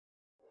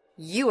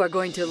You are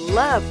going to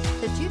love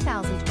the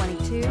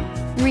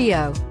 2022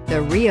 Rio.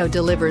 The Rio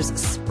delivers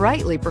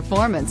sprightly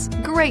performance,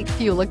 great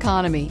fuel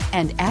economy,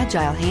 and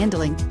agile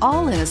handling,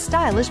 all in a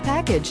stylish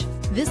package.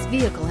 This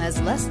vehicle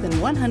has less than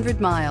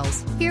 100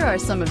 miles. Here are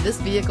some of this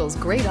vehicle's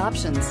great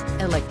options: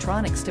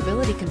 electronic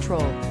stability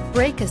control,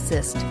 brake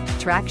assist,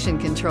 traction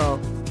control,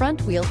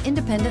 front wheel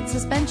independent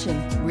suspension,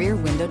 rear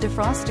window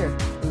defroster,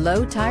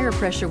 low tire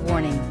pressure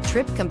warning,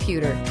 trip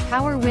computer,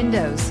 power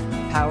windows,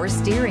 power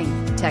steering,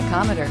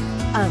 tachometer.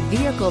 A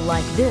vehicle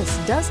like this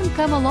doesn't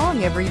come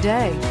along every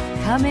day.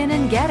 Come in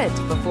and get it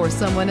before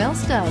someone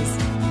else does.